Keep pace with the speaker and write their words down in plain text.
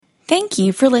Thank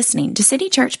you for listening to City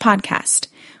Church Podcast.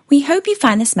 We hope you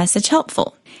find this message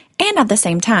helpful. And at the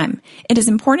same time, it is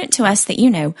important to us that you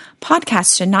know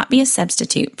podcasts should not be a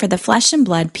substitute for the flesh and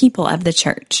blood people of the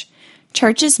church.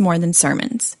 Church is more than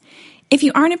sermons. If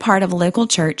you aren't a part of a local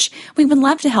church, we would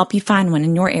love to help you find one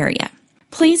in your area.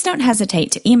 Please don't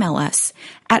hesitate to email us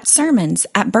at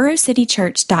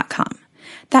sermons@borocitychurch.com.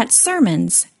 That's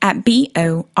sermons at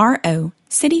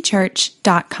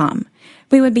BOROCitychurch.com.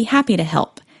 We would be happy to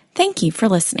help. Thank you for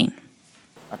listening.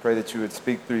 I pray that you would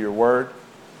speak through your word.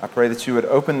 I pray that you would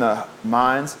open the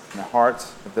minds and the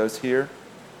hearts of those here.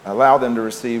 Allow them to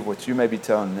receive what you may be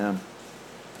telling them.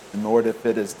 And Lord, if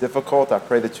it is difficult, I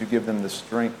pray that you give them the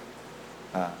strength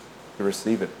to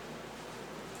receive it.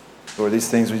 Lord, these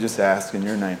things we just ask in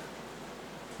your name.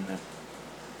 Amen.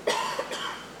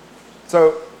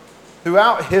 So,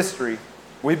 throughout history,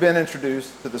 we've been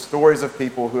introduced to the stories of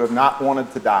people who have not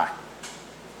wanted to die.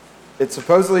 It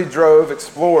supposedly drove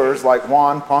explorers like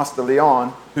Juan Ponce de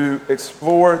Leon who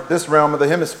explored this realm of the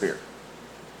hemisphere.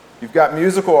 You've got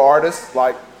musical artists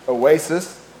like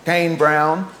Oasis, Kane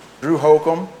Brown, Drew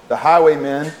Holcomb, The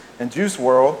Highwaymen, and Juice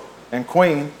WRLD, and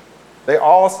Queen. They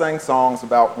all sang songs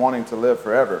about wanting to live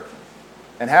forever.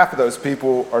 And half of those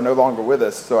people are no longer with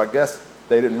us, so I guess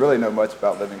they didn't really know much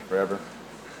about living forever.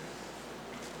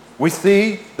 We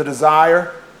see the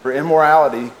desire for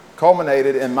immorality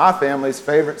culminated in my family's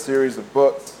favorite series of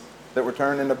books that were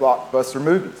turned into blockbuster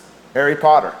movies, Harry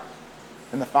Potter.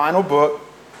 In the final book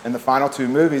and the final two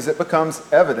movies, it becomes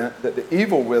evident that the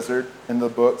evil wizard in the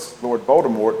books, Lord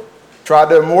Voldemort, tried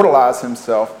to immortalize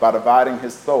himself by dividing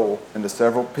his soul into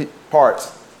several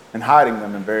parts and hiding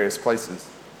them in various places.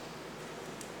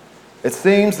 It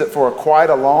seems that for quite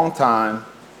a long time,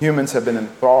 humans have been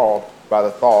enthralled by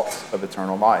the thoughts of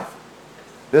eternal life.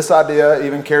 This idea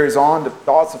even carries on to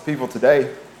thoughts of people today.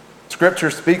 Scripture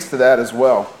speaks to that as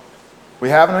well. We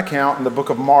have an account in the book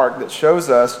of Mark that shows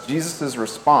us Jesus'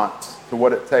 response to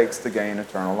what it takes to gain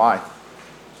eternal life.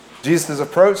 Jesus is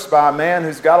approached by a man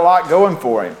who's got a lot going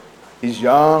for him. He's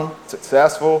young,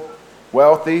 successful,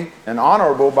 wealthy, and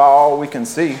honorable by all we can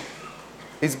see.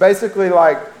 He's basically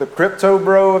like the crypto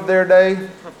bro of their day,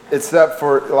 except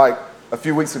for like a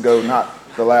few weeks ago, not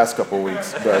the last couple of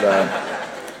weeks.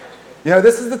 But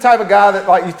this is the type of guy that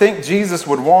like you think Jesus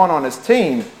would want on his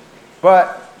team,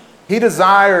 but he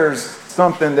desires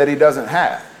something that he doesn't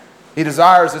have. He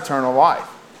desires eternal life.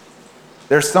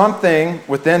 There's something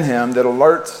within him that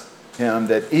alerts him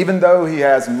that even though he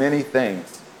has many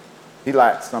things, he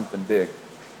lacks something big.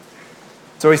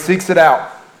 So he seeks it out.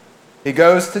 He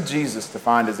goes to Jesus to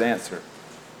find his answer.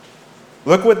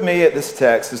 Look with me at this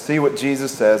text to see what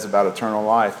Jesus says about eternal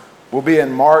life. We'll be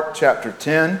in Mark chapter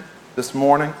 10 this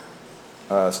morning,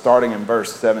 starting in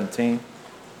verse 17.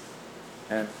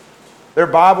 And there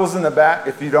are Bibles in the back.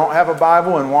 If you don't have a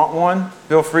Bible and want one,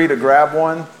 feel free to grab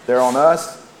one. They're on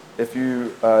us. If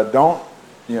you don't,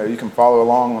 you can follow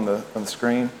along on the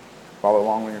screen. Follow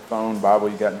along on your phone, Bible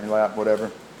you got in your lap, whatever.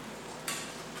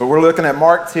 But we're looking at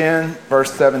Mark 10,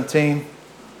 verse 17. It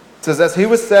says, as he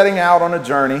was setting out on a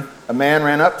journey, a man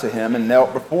ran up to him and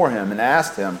knelt before him and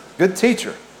asked him, good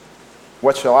teacher,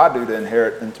 what shall I do to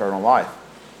inherit eternal life?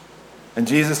 And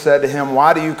Jesus said to him,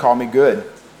 why do you call me good?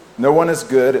 No one is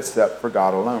good except for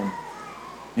God alone.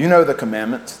 You know the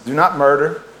commandments. Do not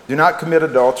murder. Do not commit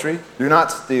adultery. Do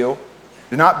not steal.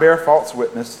 Do not bear false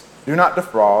witness. Do not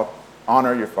defraud.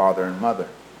 Honor your father and mother.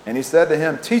 And he said to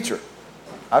him, teacher,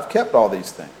 I've kept all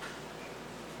these things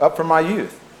up from my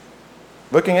youth.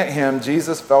 Looking at him,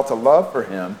 Jesus felt a love for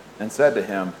him and said to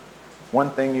him,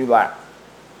 one thing you lack.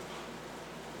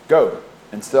 Go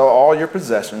and sell all your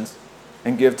possessions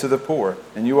and give to the poor,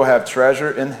 and you will have treasure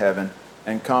in heaven,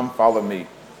 and come follow me.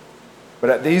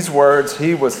 But at these words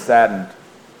he was saddened,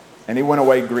 and he went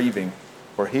away grieving,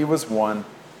 for he was one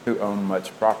who owned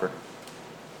much property.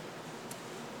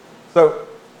 So,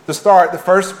 to start, the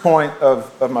first point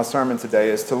of my sermon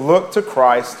today is to look to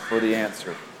Christ for the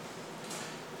answer.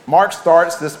 Mark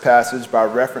starts this passage by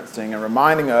referencing and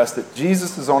reminding us that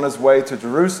Jesus is on his way to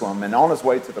Jerusalem and on his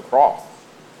way to the cross.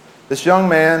 This young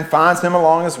man finds him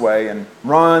along his way and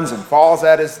runs and falls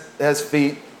at his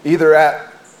feet, either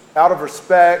out of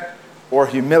respect or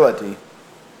humility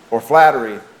or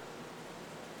flattery.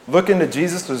 Looking to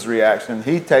Jesus' reaction,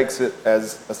 he takes it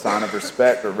as a sign of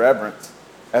respect or reverence,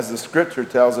 as the scripture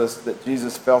tells us that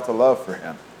Jesus felt a love for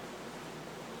him.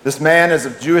 This man is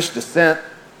of Jewish descent,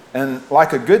 and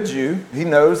like a good Jew, he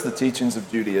knows the teachings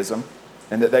of Judaism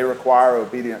and that they require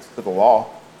obedience to the law.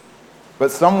 But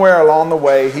somewhere along the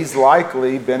way, he's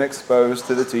likely been exposed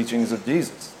to the teachings of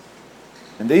Jesus.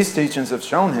 And these teachings have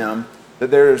shown him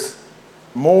that there's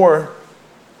more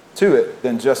to it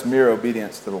than just mere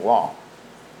obedience to the law.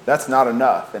 That's not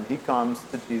enough, and he comes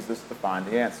to Jesus to find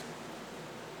the answer.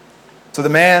 So the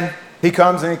man, he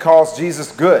comes and he calls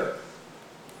Jesus good.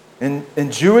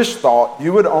 In Jewish thought,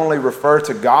 you would only refer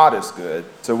to God as good.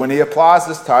 So when he applies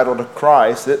this title to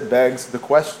Christ, it begs the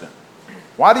question,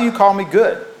 why do you call me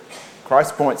good?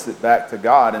 Christ points it back to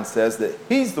God and says that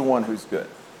he's the one who's good.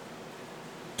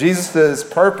 Jesus'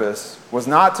 purpose was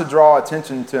not to draw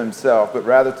attention to himself, but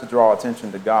rather to draw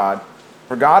attention to God.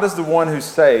 For God is the one who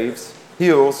saves,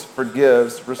 heals,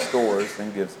 forgives, restores,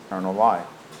 and gives eternal life.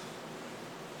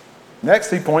 Next,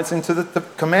 he points into the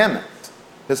commandments.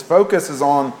 His focus is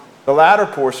on the latter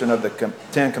portion of the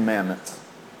Ten Commandments.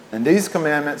 And these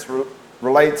commandments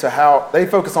relate to how, they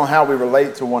focus on how we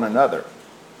relate to one another.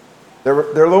 They're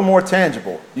a little more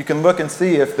tangible. You can look and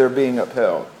see if they're being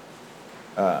upheld.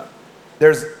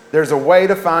 There's a way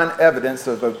to find evidence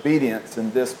of obedience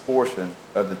in this portion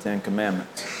of the Ten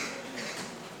Commandments.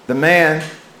 The man,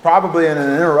 probably in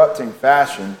an interrupting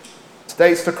fashion,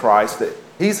 states to Christ that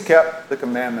he's kept the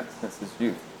commandments since his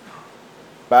youth.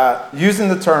 By using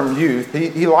the term youth,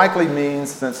 he likely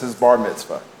means since his bar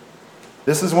mitzvah.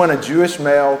 This is when a Jewish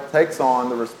male takes on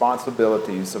the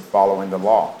responsibilities of following the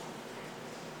law.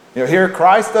 Here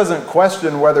Christ doesn't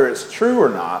question whether it's true or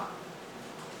not.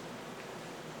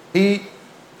 He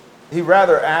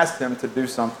rather asked him to do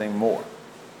something more.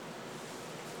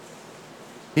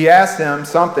 He asked him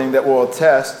something that will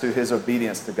attest to his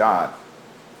obedience to God.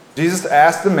 Jesus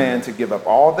asked the man to give up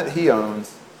all that he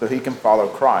owns so he can follow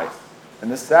Christ. And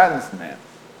this saddens the man.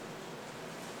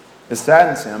 It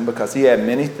saddens him because he had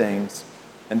many things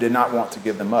and did not want to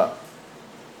give them up.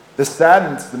 This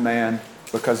saddens the man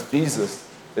because Jesus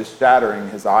is shattering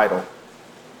his idol.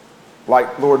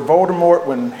 Like Lord Voldemort,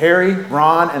 when Harry,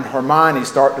 Ron, and Hermione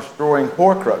start destroying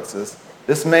Horcruxes,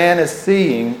 this man is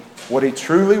seeing what he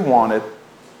truly wanted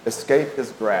escape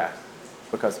his grasp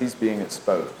because he's being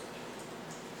exposed.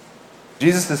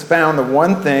 Jesus has found the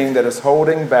one thing that is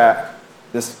holding back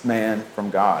this man from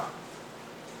God.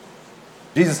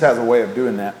 Jesus has a way of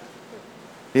doing that.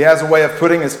 He has a way of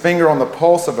putting his finger on the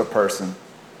pulse of a person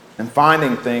and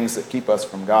finding things that keep us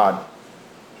from God.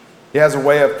 He has a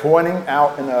way of pointing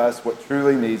out in us what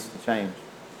truly needs to change.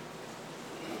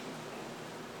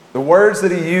 The words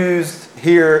that he used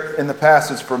here in the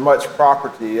passage for much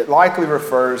property, it likely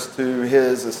refers to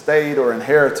his estate or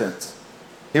inheritance.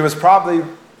 He was probably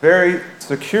very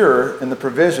secure in the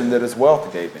provision that his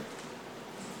wealth gave him.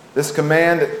 This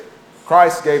command that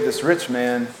Christ gave this rich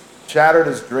man shattered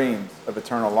his dreams of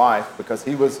eternal life because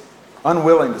he was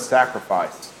unwilling to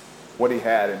sacrifice what he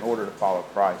had in order to follow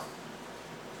Christ.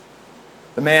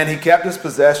 The man, he kept his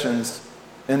possessions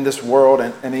in this world,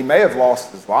 and he may have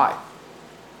lost his life.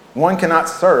 One cannot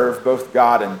serve both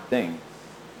God and things.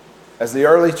 As the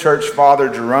early church father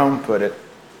Jerome put it,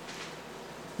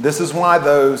 this is why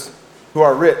those who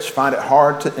are rich find it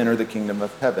hard to enter the kingdom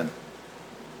of heaven.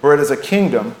 For it is a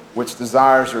kingdom which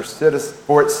desires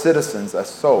for its citizens a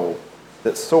soul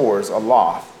that soars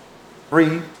aloft,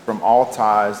 free from all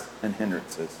ties and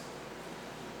hindrances.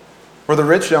 For the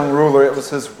rich young ruler, it was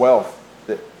his wealth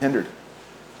that hindered him.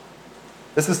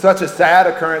 This is such a sad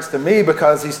occurrence to me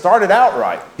because he started out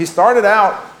right. He started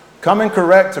out coming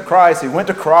correct to Christ. He went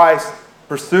to Christ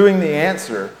pursuing the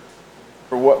answer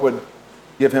for what would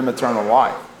give him eternal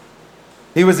life.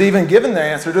 He was even given the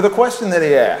answer to the question that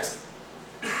he asked.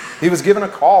 He was given a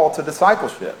call to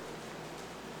discipleship.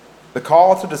 The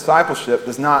call to discipleship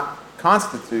does not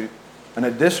constitute an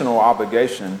additional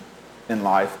obligation in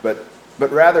life, but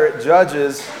rather it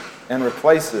judges and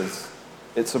replaces.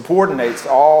 It subordinates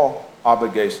all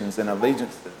obligations and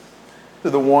allegiances to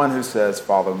the one who says,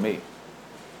 "Follow me."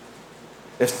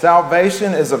 If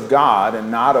salvation is of God and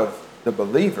not of the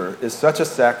believer, is such a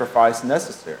sacrifice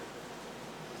necessary?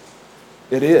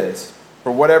 It is,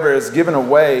 for whatever is given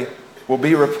away will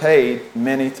be repaid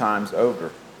many times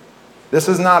over. This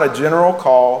is not a general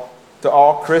call to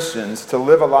all Christians to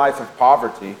live a life of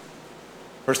poverty.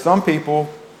 For some people,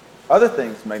 other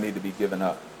things may need to be given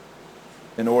up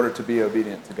in order to be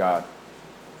obedient to God.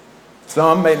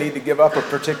 Some may need to give up a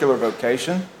particular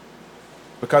vocation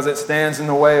because it stands in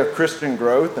the way of Christian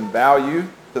growth and value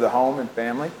to the home and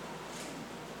family.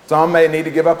 Some may need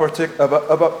to give up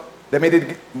they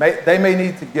may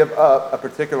need to give up a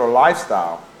particular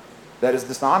lifestyle that is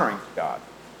dishonoring to God.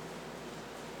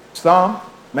 Some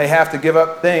may have to give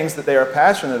up things that they are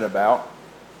passionate about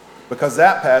because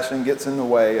that passion gets in the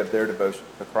way of their devotion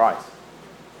to Christ.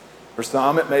 For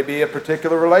some, it may be a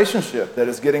particular relationship that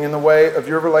is getting in the way of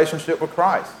your relationship with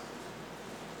Christ.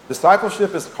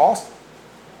 Discipleship is costly.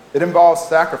 It involves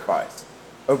sacrifice,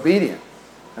 obedience,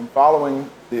 and following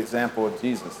the example of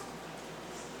Jesus.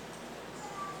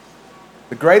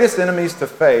 The greatest enemies to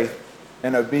faith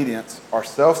and obedience are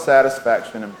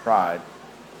self-satisfaction and pride,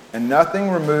 and nothing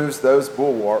removes those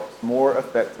bulwarks more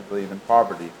effectively than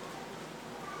poverty.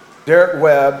 Derek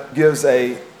Webb gives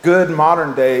a good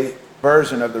modern-day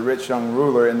version of the rich young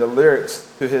ruler in the lyrics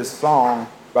to his song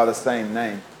by the same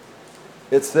name.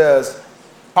 It says,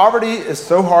 "Poverty is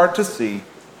so hard to see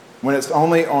when it's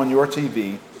only on your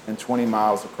TV and 20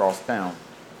 miles across town.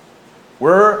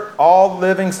 We're all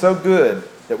living so good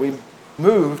that we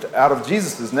moved out of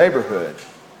Jesus' neighborhood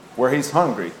where he's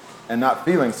hungry and not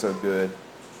feeling so good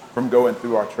from going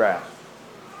through our trash."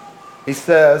 He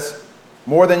says,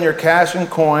 "More than your cash and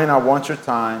coin, I want your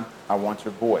time, I want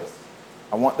your voice.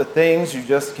 I want the things you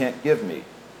just can't give me.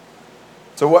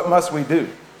 So what must we do?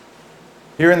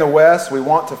 Here in the West, we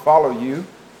want to follow you.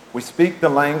 We speak the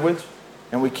language,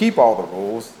 and we keep all the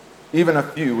rules, even a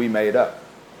few we made up.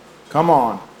 Come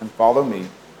on and follow me.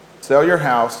 Sell your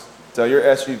house, sell your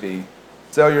SUV,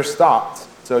 sell your stocks,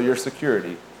 sell your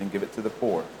security, and give it to the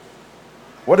poor.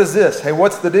 What is this? Hey,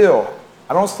 what's the deal?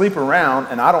 I don't sleep around,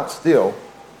 and I don't steal.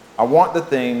 I want the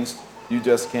things you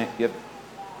just can't give me."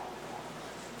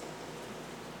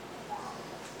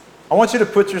 I want you to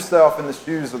put yourself in the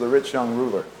shoes of the rich young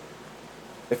ruler.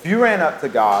 If you ran up to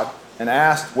God and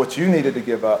asked what you needed to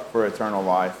give up for eternal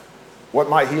life, what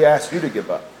might he ask you to give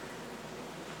up?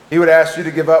 He would ask you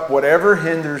to give up whatever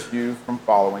hinders you from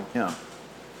following him.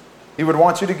 He would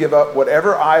want you to give up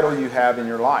whatever idol you have in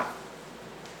your life,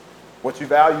 what you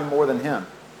value more than him.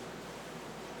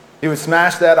 He would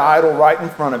smash that idol right in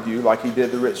front of you like he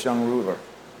did the rich young ruler.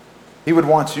 He would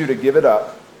want you to give it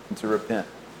up and to repent.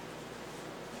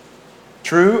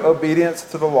 True obedience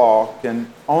to the law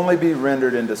can only be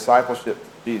rendered in discipleship to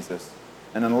Jesus.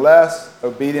 And unless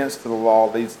obedience to the law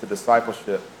leads to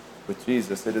discipleship with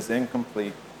Jesus, it is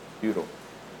incomplete and futile.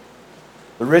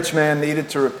 The rich man needed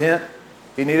to repent.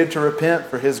 He needed to repent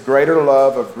for his greater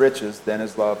love of riches than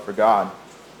his love for God.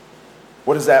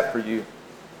 What is that for you?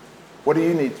 What do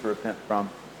you need to repent from?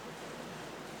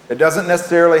 It doesn't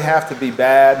necessarily have to be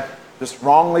bad, just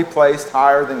wrongly placed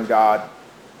higher than God,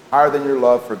 higher than your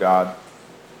love for God.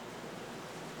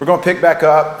 We're going to pick back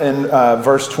up in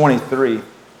verse 23.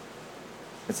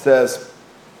 It says,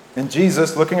 "And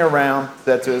Jesus, looking around,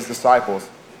 said to his disciples,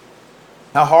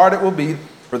 'How hard it will be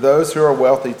for those who are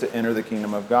wealthy to enter the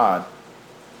kingdom of God.'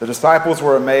 The disciples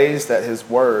were amazed at his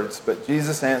words, but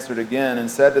Jesus answered again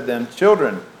and said to them,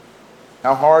 'Children,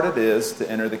 how hard it is to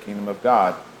enter the kingdom of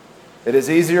God. It is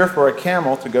easier for a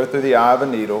camel to go through the eye of a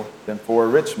needle than for a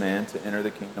rich man to enter the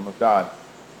kingdom of God.'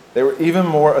 They were even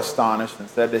more astonished and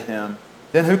said to him,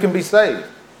 'Then who can be saved?'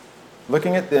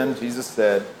 Looking at them, Jesus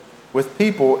said, 'With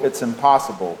people it's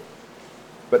impossible,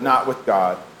 but not with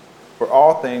God, for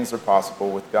all things are possible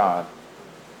with God.'"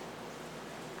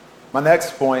 My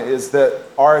next point is that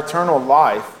our eternal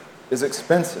life is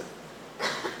expensive.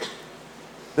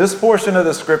 This portion of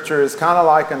the scripture is kind of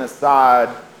like an aside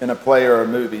in a play or a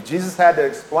movie. Jesus had to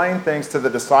explain things to the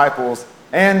disciples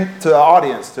and to the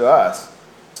audience, to us.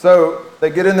 So they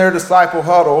get in their disciple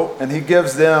huddle, and he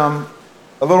gives them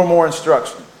a little more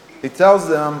instruction. He tells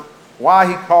them why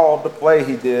he called the play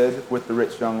he did with the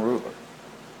rich young ruler.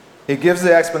 He gives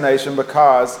the explanation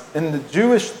because in the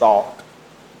Jewish thought,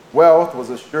 wealth was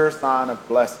a sure sign of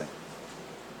blessing.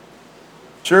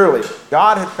 Surely,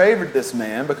 God had favored this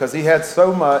man because he had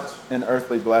so much in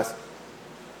earthly blessing.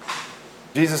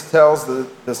 Jesus tells the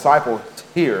disciples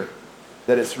here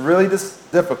that it's really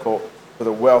difficult for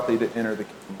the wealthy to enter the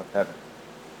kingdom of heaven.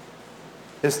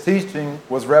 His teaching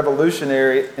was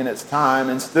revolutionary in its time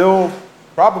and still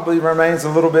probably remains a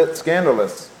little bit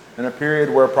scandalous in a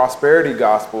period where prosperity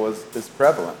gospel is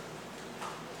prevalent.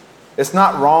 It's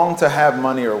not wrong to have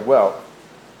money or wealth,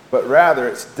 but rather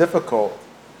it's difficult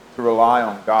to rely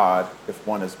on God if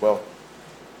one is wealthy.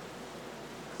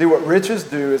 See, what riches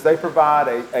do is they provide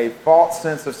a false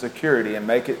sense of security and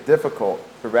make it difficult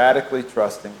to radically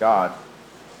trust in God.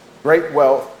 Great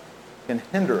wealth can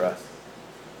hinder us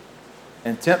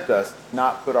and tempt us to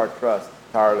not put our trust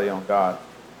entirely on God.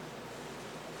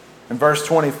 In verse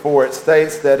 24, it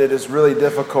states that it is really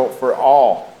difficult for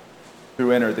all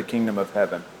to enter the kingdom of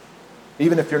heaven,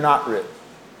 even if you're not rich.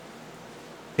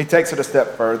 He takes it a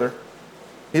step further.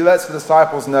 He lets the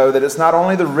disciples know that it's not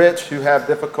only the rich who have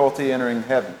difficulty entering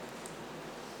heaven.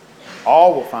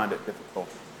 All will find it difficult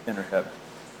to enter heaven.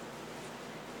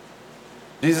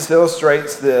 Jesus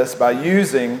illustrates this by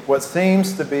using what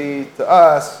seems to be, to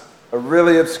us, a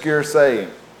really obscure saying.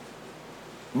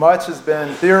 Much has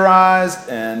been theorized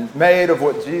and made of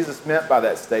what Jesus meant by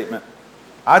that statement.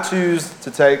 I choose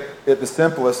to take it the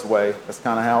simplest way. That's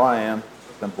kind of how I am,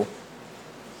 simple.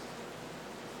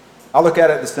 I'll look at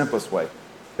it the simplest way.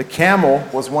 The camel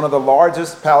was one of the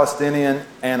largest Palestinian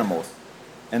animals,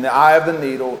 and the eye of the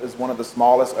needle is one of the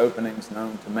smallest openings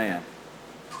known to man.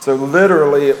 So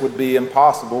literally, it would be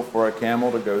impossible for a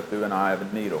camel to go through an eye of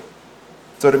a needle.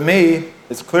 So to me,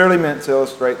 it's clearly meant to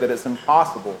illustrate that it's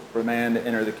impossible for man to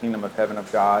enter the kingdom of heaven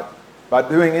of God by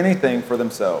doing anything for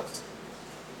themselves.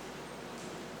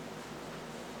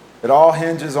 It all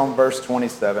hinges on verse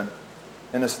 27,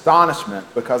 in astonishment,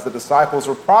 because the disciples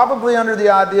were probably under the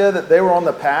idea that they were on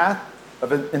the path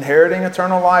of inheriting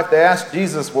eternal life. They asked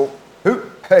Jesus, well,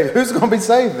 who's going to be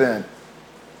saved then?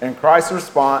 And Christ's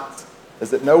response is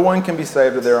that no one can be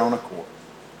saved of their own accord,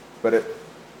 but it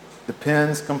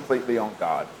depends completely on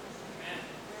God.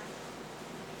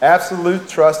 Absolute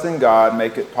trust in God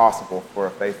make it possible for a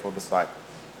faithful disciple.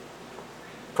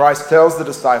 Christ tells the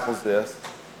disciples this,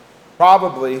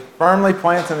 probably firmly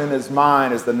planted in his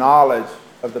mind is the knowledge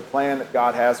of the plan that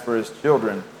God has for his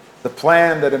children, the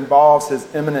plan that involves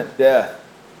his imminent death.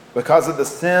 Because of the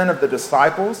sin of the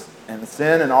disciples and the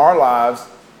sin in our lives,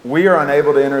 we are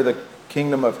unable to enter the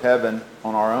kingdom of heaven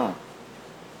on our own.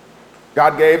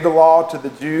 God gave the law to the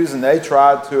Jews and they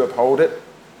tried to uphold it.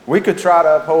 We could try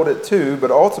to uphold it too,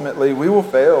 but ultimately we will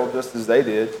fail just as they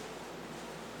did.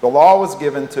 The law was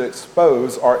given to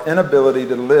expose our inability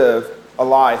to live a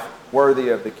life worthy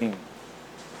of the kingdom.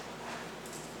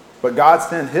 But God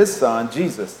sent his son,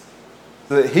 Jesus,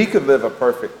 so that he could live a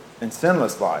perfect and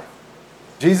sinless life.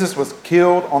 Jesus was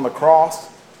killed on the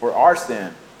cross for our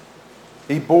sin.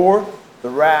 He bore the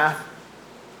wrath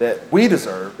that we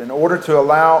deserved in order to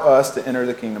allow us to enter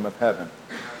the kingdom of heaven.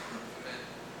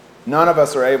 None of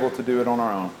us are able to do it on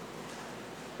our own.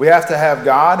 We have to have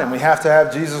God and we have to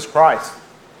have Jesus Christ.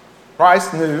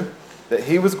 Christ knew that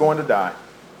he was going to die.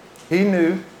 He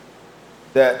knew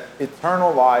that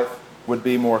eternal life would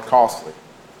be more costly.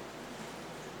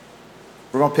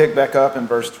 We're going to pick back up in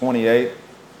verse 28.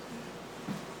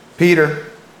 Peter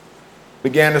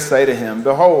began to say to him,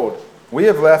 "Behold, we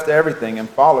have left everything and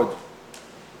followed you."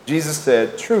 Jesus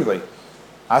said, "Truly,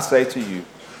 I say to you,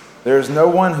 there is no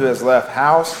one who has left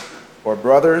house or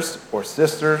brothers or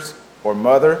sisters or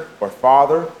mother or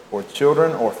father or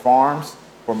children or farms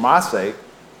for my sake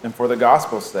and for the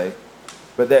gospel's sake,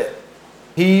 but that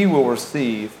he will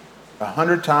receive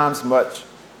 100 times much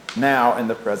now in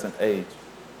the present age.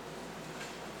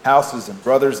 Houses and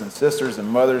brothers and sisters and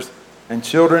mothers and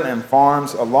children and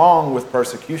farms along with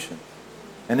persecution,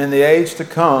 and in the age to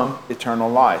come eternal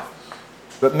life.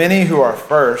 But many who are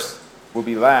first will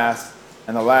be last,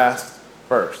 and the last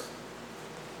first."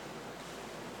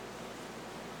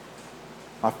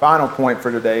 My final point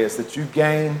for today is that you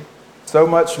gain so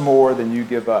much more than you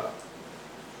give up.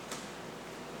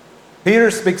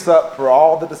 Peter speaks up for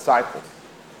all the disciples.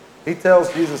 He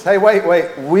tells Jesus, "Hey,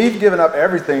 wait, we've given up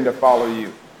everything to follow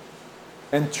you."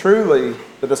 And truly,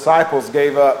 the disciples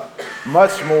gave up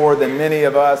much more than many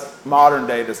of us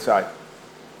modern-day disciples.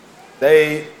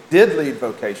 They did leave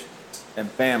vocations and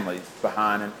families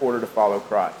behind in order to follow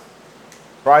Christ.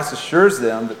 Christ assures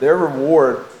them that their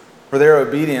reward for their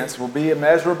obedience will be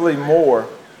immeasurably more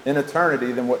in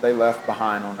eternity than what they left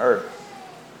behind on earth.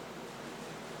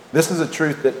 This is a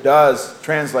truth that does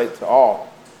translate to all.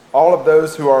 All of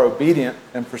those who are obedient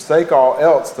and forsake all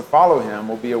else to follow him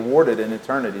will be awarded in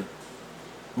eternity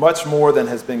much more than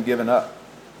has been given up.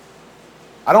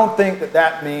 I don't think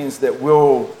that means that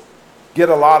we'll get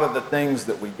a lot of the things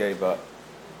that we gave up.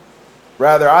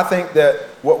 Rather, I think that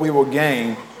what we will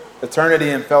gain, eternity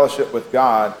and fellowship with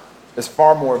God, is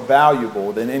far more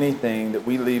valuable than anything that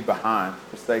we leave behind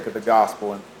for the sake of the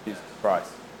gospel and Jesus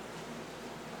Christ.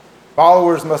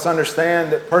 Followers must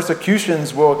understand that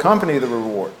persecutions will accompany the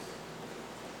rewards.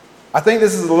 I think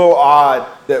this is a little odd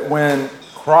that when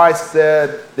Christ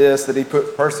said this, that he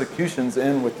put persecutions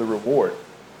in with the reward.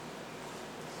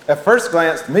 At first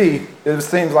glance, to me, it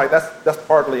seems like that's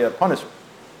partly a punishment.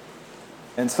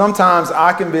 And sometimes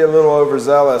I can be a little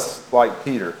overzealous like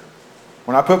Peter.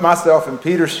 When I put myself in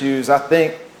Peter's shoes, I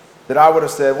think that I would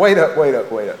have said, wait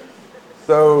up.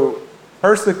 So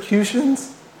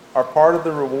persecutions are part of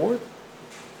the reward?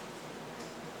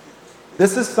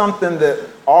 This is something that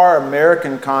our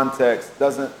American context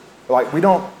doesn't, we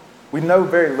know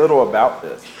very little about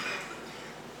this.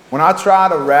 When I try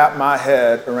to wrap my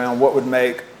head around what would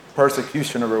make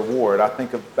persecution a reward, I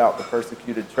think about the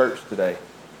persecuted church today.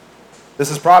 This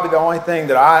is probably the only thing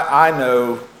that I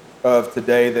know of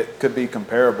today that could be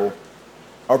comparable.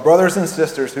 Our brothers and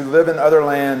sisters who live in other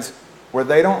lands where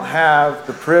they don't have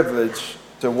the privilege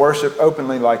to worship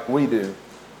openly like we do,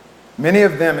 many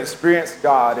of them experience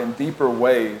God in deeper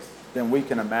ways than we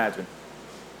can imagine.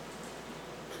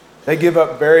 They give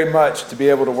up very much to be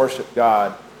able to worship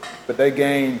God, but they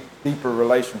gain deeper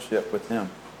relationship with him.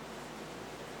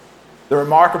 The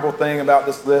remarkable thing about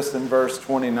this list in verse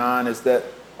 29 is that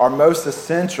our most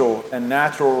essential and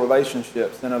natural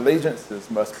relationships and allegiances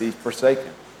must be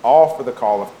forsaken, all for the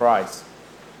call of Christ.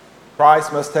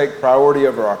 Christ must take priority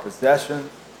over our possessions,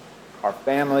 our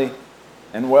family,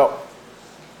 and wealth.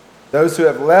 Those who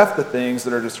have left the things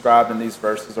that are described in these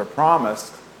verses are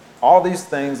promised all these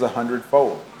things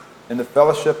 100-fold in the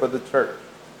fellowship of the church.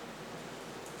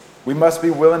 We must be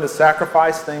willing to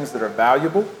sacrifice things that are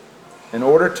valuable in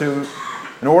order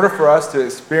for us to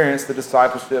experience the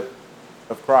discipleship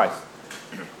of Christ.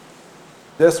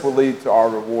 This will lead to our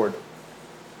reward.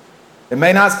 It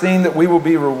may not seem that we will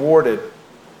be rewarded.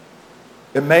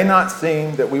 But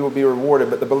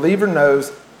the believer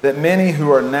knows that many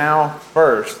who are now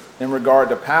first in regard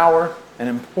to power and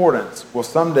importance will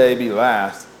someday be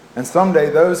last, and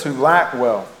someday those who lack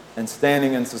wealth and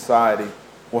standing in society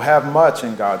will have much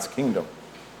in God's kingdom.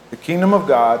 The kingdom of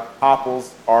God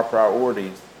topples our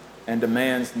priorities and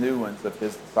demands new ones of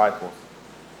his disciples.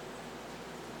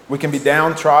 We can be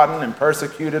downtrodden and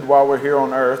persecuted while we're here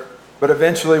on earth, but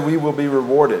eventually we will be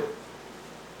rewarded.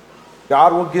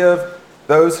 God will give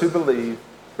those who believe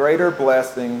greater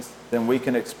blessings than we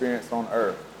can experience on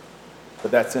earth, but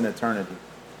that's in eternity.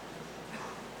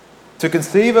 To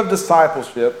conceive of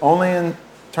discipleship only in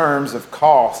terms of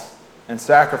costs and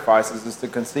sacrifices is to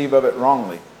conceive of it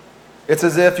wrongly. It's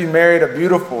as if you married a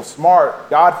beautiful, smart,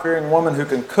 God-fearing woman who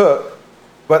can cook,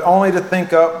 but only to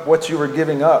think up what you were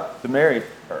giving up to marry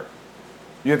her.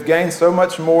 You have gained so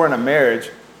much more in a marriage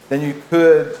than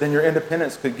your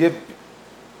independence could give you.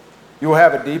 You will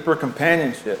have a deeper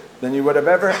companionship than you would have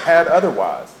ever had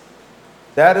otherwise.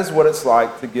 That is what it's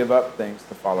like to give up things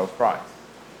to follow Christ.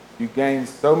 You gain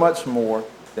so much more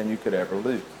than you could ever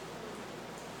lose.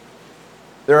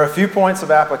 There are a few points of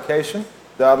application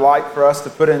that I'd like for us to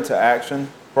put into action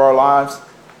for our lives.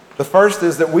 The first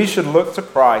is that we should look to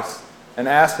Christ and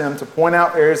ask him to point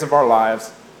out areas of our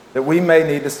lives that we may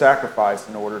need to sacrifice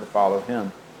in order to follow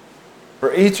him.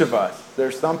 For each of us,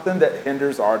 there's something that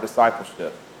hinders our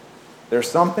discipleship. There's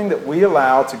something that we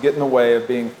allow to get in the way of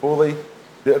being fully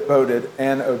devoted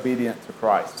and obedient to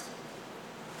Christ.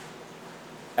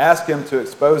 Ask him to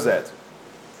expose that.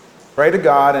 Pray to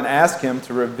God and ask him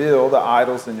to reveal the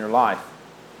idols in your life.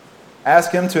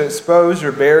 Ask him to expose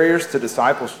your barriers to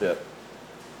discipleship.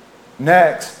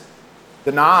 Next,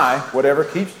 deny whatever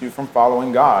keeps you from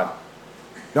following God.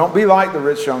 Don't be like the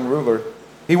rich young ruler.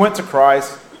 He went to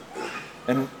Christ,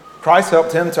 and Christ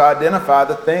helped him to identify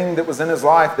the thing that was in his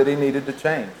life that he needed to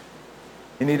change.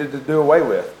 He needed to do away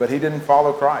with, but he didn't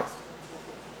follow Christ.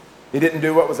 He didn't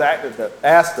do what was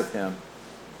asked of him,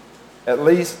 at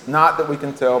least not that we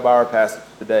can tell by our passage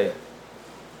today.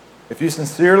 If you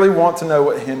sincerely want to know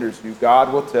what hinders you,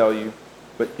 God will tell you,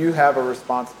 but you have a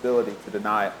responsibility to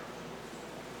deny it.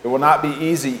 It will not be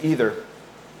easy either.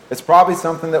 It's probably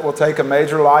something that will take a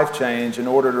major life change in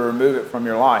order to remove it from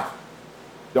your life.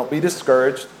 Don't be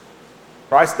discouraged.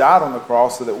 Christ died on the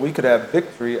cross so that we could have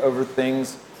victory over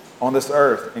things on this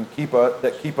earth and keep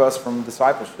us from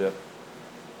discipleship.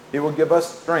 He will give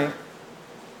us strength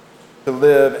to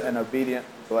live an obedient,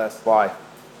 blessed life.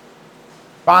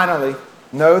 Finally,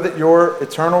 know that your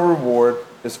eternal reward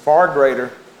is far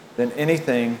greater than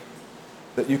anything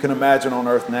that you can imagine on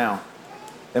earth now.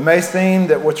 It may seem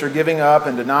that what you're giving up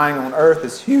and denying on earth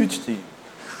is huge to you,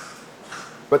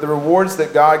 but the rewards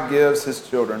that God gives his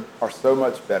children are so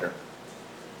much better.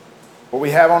 What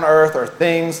we have on earth are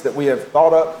things that we have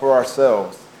thought up for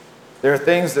ourselves. They are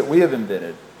things that we have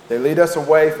invented. They lead us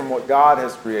away from what God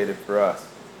has created for us.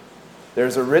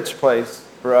 There's a rich place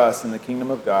for us in the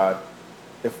kingdom of God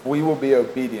if we will be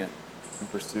obedient and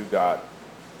pursue God.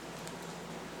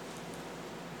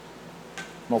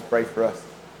 I'm going to pray for us.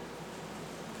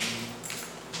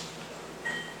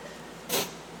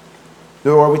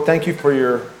 Dear Lord, we thank you for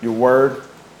your word.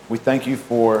 We thank you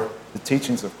for the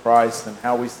teachings of Christ and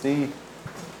how we see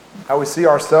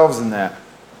ourselves in that.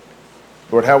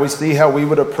 Lord, how we see how we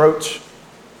would approach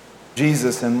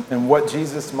Jesus and what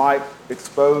Jesus might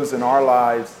expose in our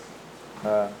lives,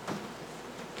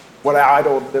 what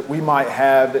idol that we might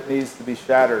have that needs to be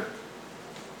shattered.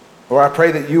 Lord, I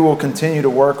pray that you will continue to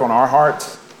work on our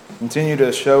hearts, continue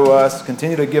to show us,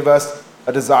 continue to give us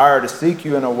a desire to seek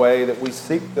you in a way that we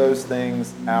seek those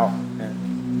things out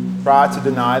and try to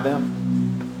deny them.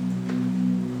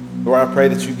 Lord, I pray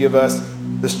that you give us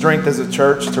the strength as a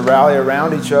church to rally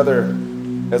around each other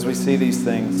as we see these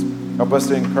things. Help us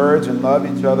to encourage and love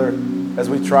each other as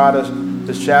we try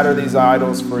to shatter these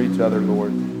idols for each other,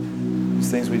 Lord. These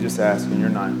things we just ask in your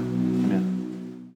name.